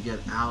has to get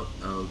out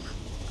of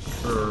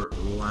her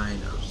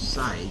line of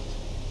sight.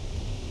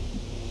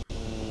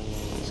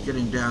 Let's get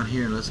him down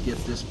here and let's get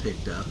this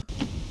picked up.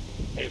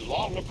 A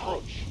long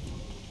approach.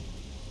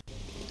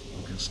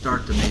 We can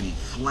start to maybe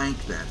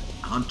flank that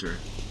hunter.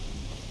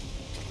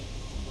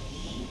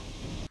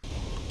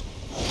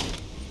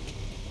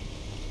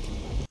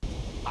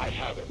 I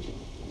have it.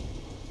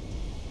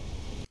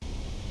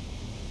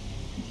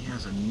 He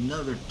has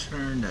another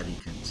turn that he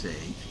can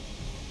take.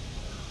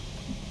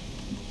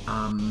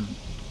 I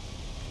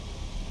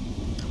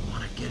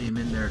want to get him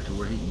in there to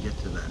where he can get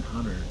to that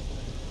hunter.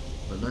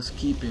 But let's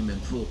keep him in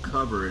full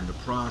cover in the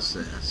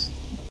process.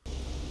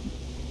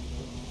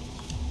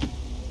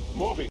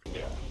 Moving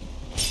there.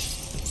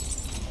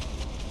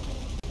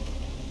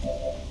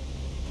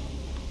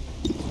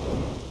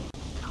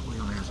 Cowboy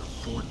only has a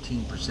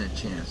 14%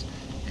 chance.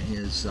 And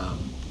his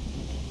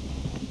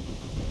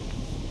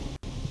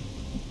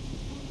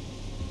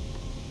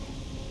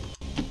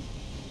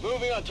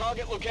Moving on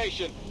target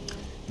location.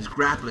 his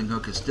grappling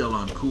hook is still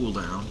on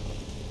cooldown.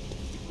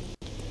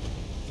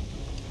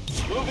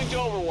 Moving to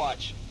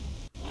Overwatch.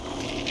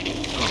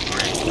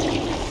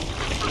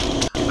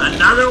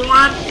 Another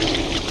one?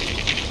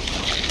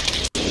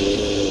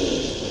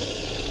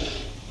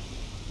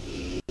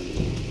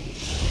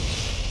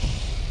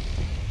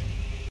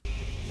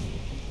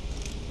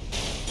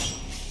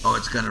 Oh,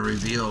 it's going to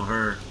reveal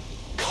her.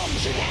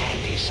 Comes in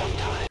handy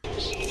sometimes.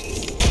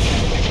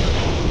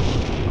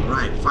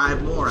 Right,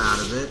 5 more out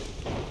of it.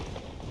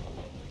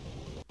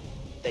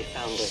 They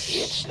found us.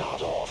 It's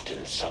not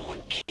often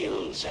someone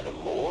kills an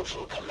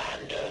immortal,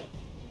 Commander.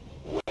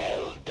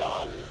 Well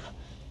done.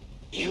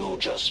 You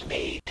just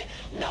made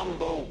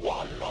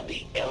 #1 on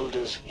the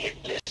Elders' hit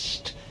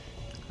list.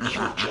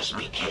 You just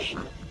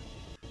became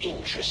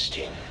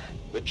interesting.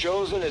 The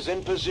Chosen is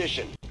in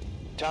position.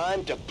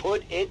 Time to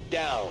put it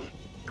down.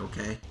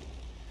 Okay,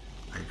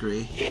 I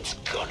agree. It's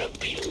gonna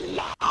be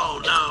loud.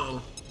 Oh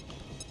no!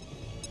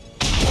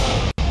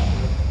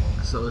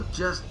 So it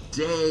just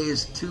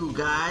dazed 2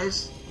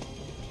 guys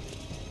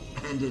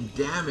and did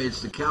damage.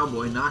 The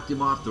cowboy knocked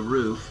him off the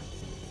roof.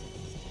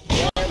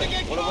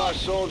 One of our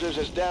soldiers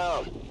is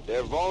down.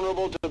 They're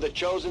vulnerable to the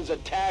Chosen's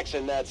attacks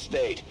in that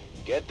state.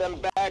 Get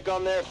them back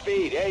on their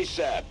feet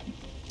ASAP.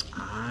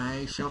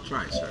 I shall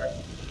try, sir.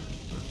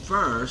 But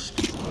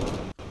first,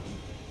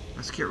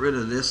 let's get rid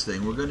of this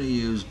thing. We're going to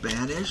use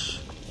Banish,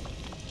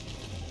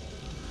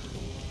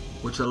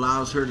 which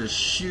allows her to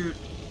shoot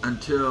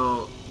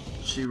until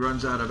she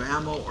runs out of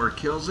ammo or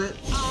kills it.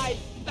 I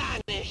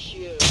banish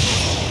you.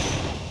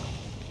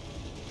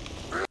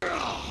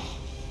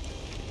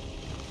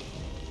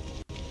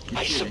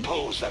 I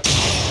suppose that's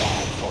not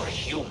bad for a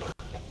human.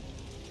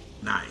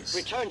 Nice.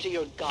 Return to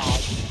your god.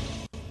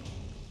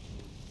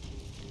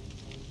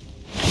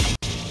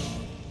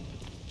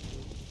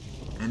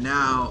 And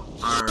now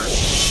our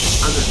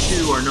other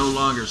 2 are no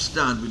longer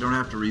stunned. We don't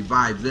have to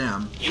revive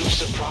them. You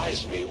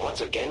surprised me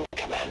once again,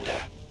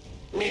 Commander.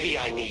 Maybe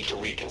I need to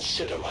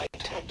reconsider my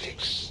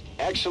tactics.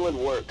 Excellent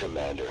work,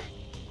 Commander.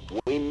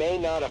 We may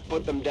not have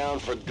put them down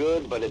for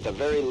good, but at the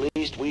very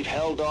least, we've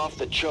held off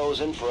the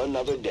Chosen for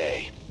another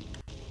day.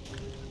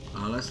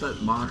 Let's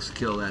let Mox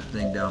kill that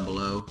thing down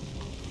below.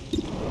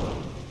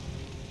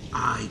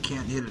 Ah, he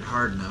can't hit it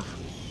hard enough.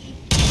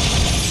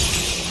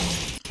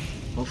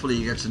 Hopefully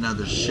he gets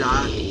another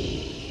shot.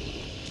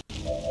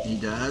 He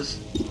does.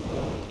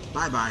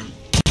 Bye-bye.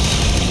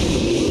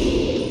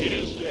 It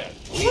is dead.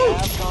 We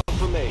have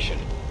confirmation.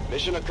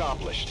 Mission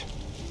accomplished.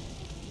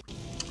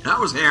 That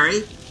was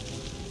hairy.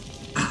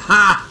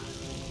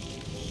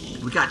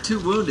 We got 2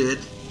 wounded.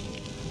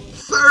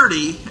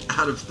 30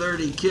 out of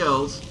 30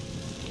 kills.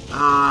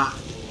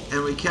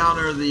 And we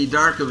counter the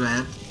dark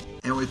event.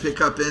 And we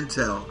pick up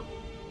intel.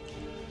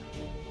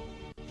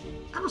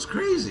 That was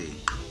crazy.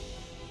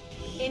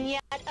 In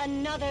yet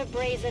another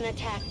brazen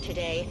attack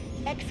today,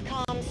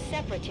 XCOM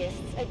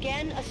separatists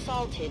again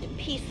assaulted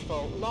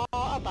peaceful,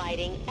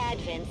 law-abiding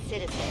Advent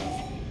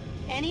citizens.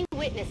 Any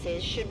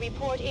witnesses should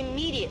report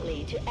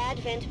immediately to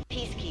Advent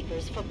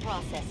peacekeepers for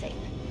processing.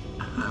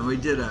 We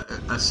did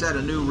a set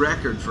a new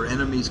record for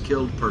enemies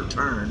killed per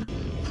turn,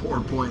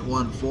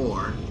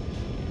 4.14.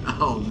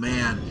 Oh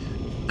man.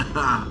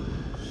 Man.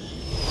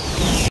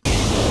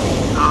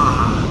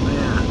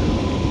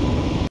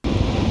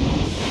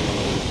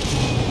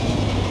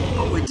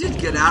 But we did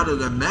get out of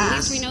the mess. At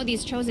least we know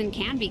these Chosen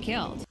can be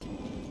killed.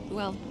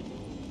 Well,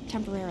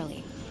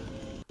 temporarily.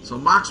 So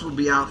Mox will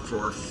be out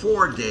for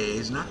 4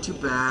 days, not too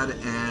bad,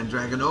 and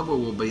Dragonova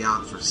will be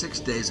out for 6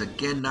 days,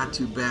 again not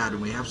too bad,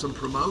 and we have some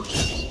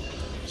promotions.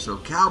 So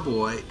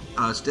Cowboy,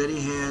 Steady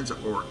Hands,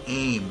 or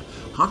Aim.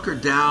 Hunker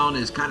Down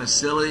is kind of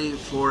silly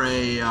for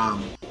a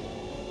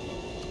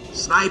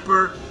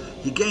sniper.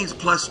 He gains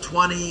plus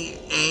 20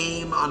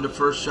 aim on the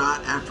first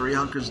shot after he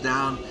hunkers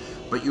down,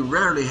 but you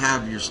rarely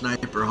have your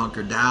sniper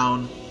hunker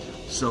down.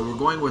 So we're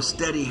going with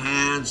Steady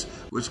Hands,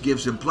 which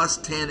gives him plus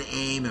 10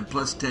 aim and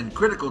plus 10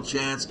 critical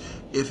chance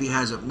if he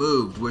hasn't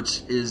moved,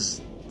 which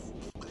is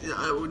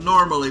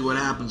normally what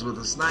happens with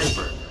a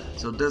sniper.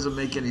 So it doesn't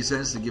make any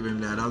sense to give him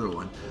that other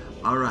one.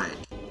 All right.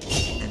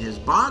 And his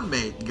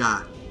bondmate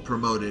got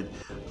promoted.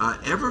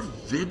 Ever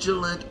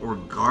Vigilant or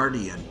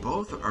Guardian.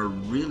 Both are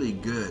really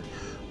good.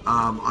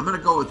 I'm going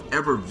to go with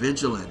Ever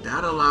Vigilant.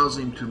 That allows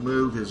him to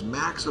move his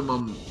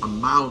maximum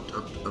amount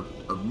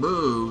of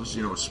moves,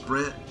 you know,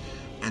 sprint,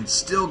 and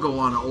still go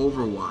on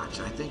Overwatch.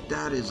 I think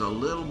that is a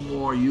little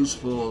more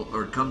useful,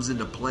 or comes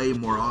into play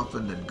more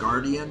often than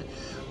Guardian,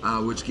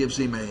 which gives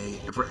him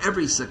for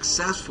every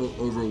successful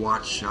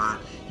Overwatch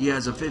shot, he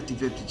has a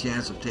 50-50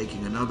 chance of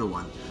taking another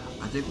one.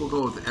 I think we'll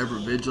go with Ever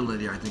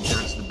Vigilant here. I think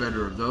that's the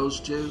better of those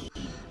two.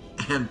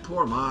 And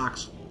poor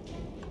Mox.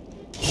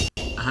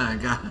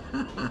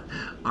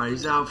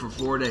 He's out for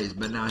 4 days,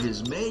 but now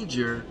his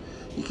major,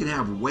 you can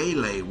have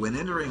Waylay. When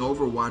entering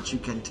Overwatch, you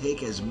can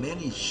take as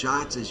many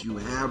shots as you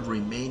have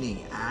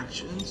remaining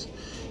actions.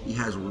 He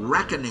has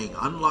Reckoning,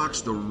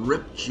 unlocks the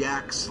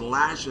Ripjack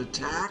slash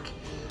attack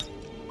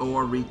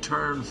or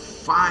return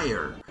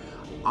fire.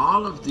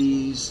 All of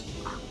these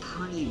are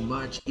pretty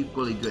much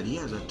equally good. He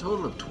has a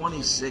total of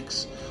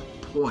 26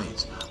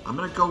 points. I'm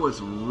going to go with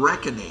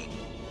Reckoning.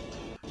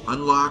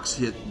 Unlocks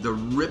the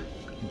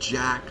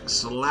Ripjack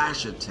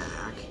slash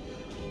attack,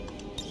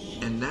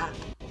 and that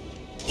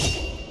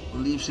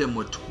leaves him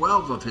with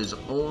 12 of his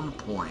own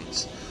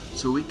points.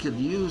 So we could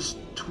use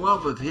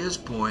 12 of his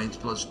points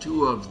plus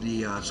 2 of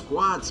the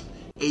squad's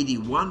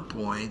 81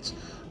 points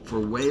for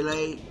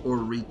Waylay or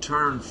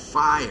Return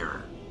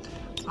Fire.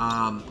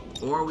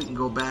 Or we can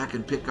go back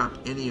and pick up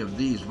any of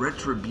these.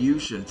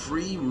 Retribution,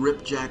 free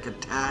Ripjack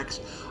attacks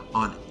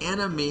on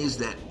enemies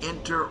that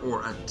enter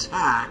or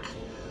attack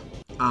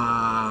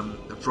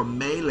from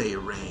melee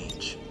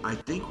range. I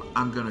think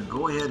I'm going to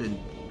go ahead and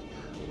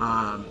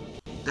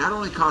that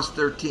only costs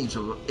 13,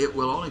 so it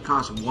will only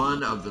cost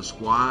 1 of the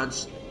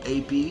squad's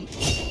AP,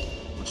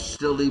 which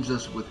still leaves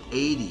us with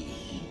 80.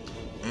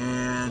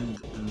 And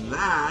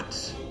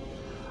that,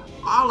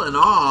 all in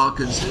all,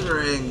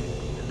 considering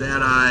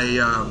that I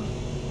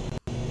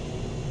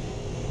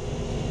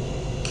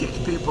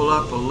kicked people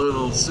up a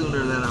little sooner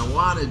than I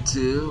wanted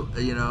to,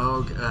 you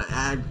know,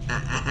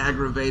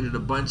 aggravated a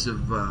bunch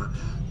of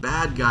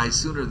bad guys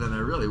sooner than I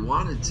really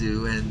wanted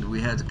to, and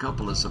we had a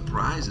couple of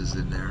surprises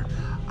in there.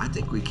 I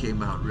think we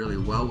came out really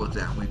well with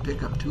that. We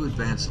pick up 2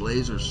 advanced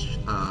laser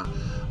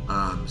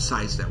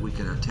sights that we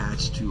can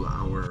attach to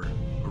our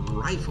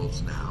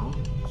rifles now.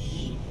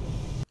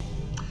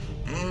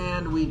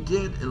 And we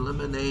did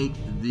eliminate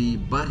the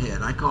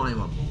butthead. I call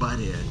him a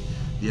butthead.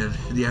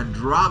 The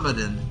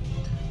Andromedan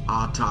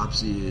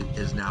autopsy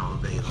is now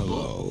available.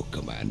 Hello,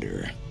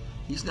 Commander.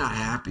 He's not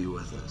happy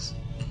with us.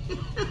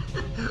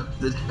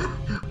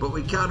 But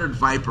we countered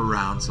Viper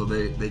rounds, so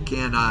they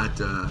cannot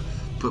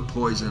put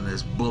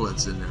poisonous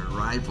bullets in their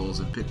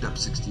rifles, and picked up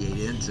 68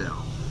 intel.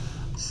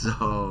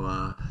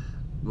 So,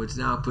 which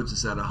now puts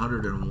us at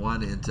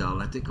 101 intel.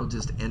 And I think I'll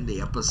just end the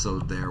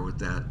episode there with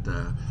that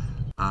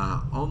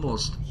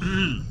almost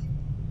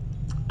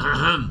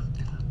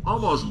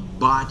almost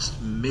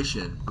botched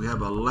mission. We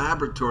have a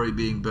laboratory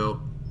being built.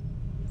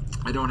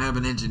 I don't have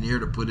an engineer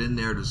to put in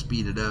there to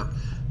speed it up.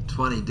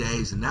 20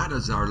 days, and that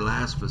is our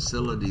last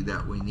facility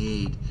that we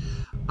need.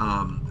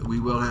 We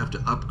will have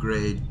to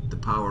upgrade the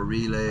power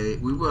relay.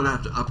 We will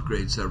have to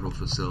upgrade several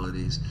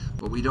facilities,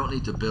 but we don't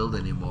need to build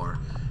anymore.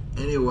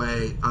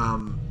 Anyway,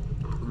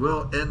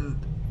 we'll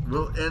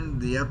we'll end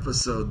the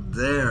episode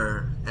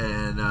there,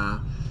 and I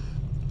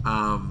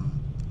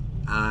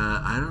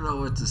don't know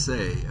what to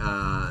say.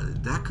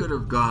 That could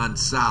have gone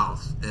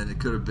south, and it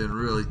could have been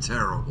really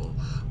terrible.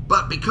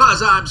 But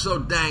because I'm so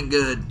dang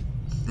good,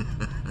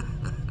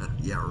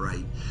 yeah,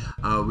 right,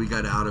 we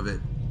got out of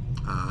it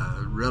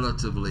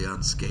relatively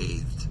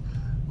unscathed.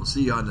 We'll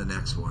see you on the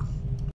next one.